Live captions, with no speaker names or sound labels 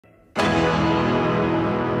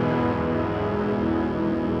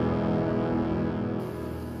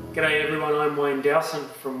G'day everyone, I'm Wayne Dowsent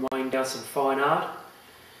from Wayne Dowsent Fine Art.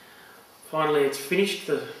 Finally it's finished,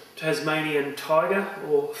 the Tasmanian Tiger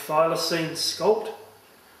or thylacine sculpt.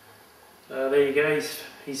 There you go,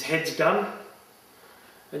 his head's done.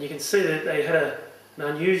 And you can see that they had an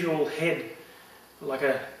unusual head, they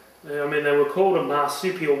were called a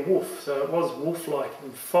marsupial wolf, so it was wolf-like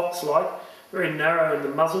and fox-like, very narrow in the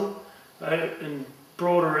muzzle and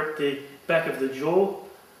broader at the back of the jaw.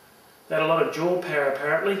 They had a lot of jaw power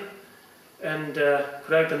apparently, and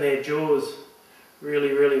could open their jaws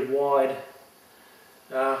really wide.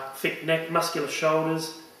 Thick neck, muscular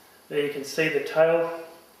shoulders. There you can see the tail.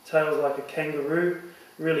 Tail's like a kangaroo,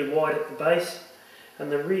 really wide at the base.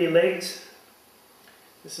 And the rear legs,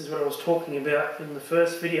 this is what I was talking about in the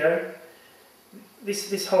first video.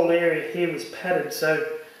 This whole area here was padded, so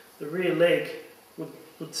the rear leg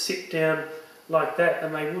would sit down like that,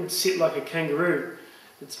 and they would sit like a kangaroo.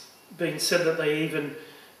 It's been said that they even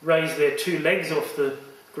raised their two legs off the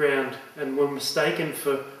ground and were mistaken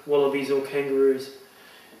for wallabies or kangaroos.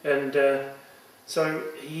 And so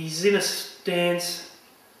he's in a stance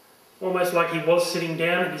almost like he was sitting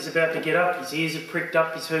down and he's about to get up. His ears are pricked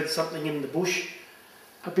up, he's heard something in the bush.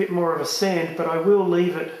 A bit more of a sand, but I will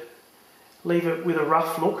leave it with a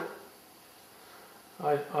rough look.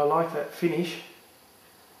 I like that finish.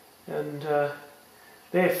 And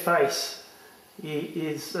their face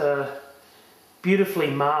is beautifully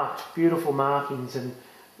marked, beautiful markings and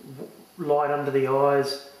light under the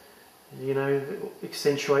eyes, you know,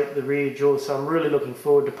 accentuate the rear jaw. So I'm really looking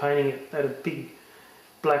forward to painting it. They had a big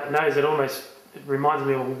black nose. It reminds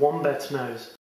me of a wombat's nose.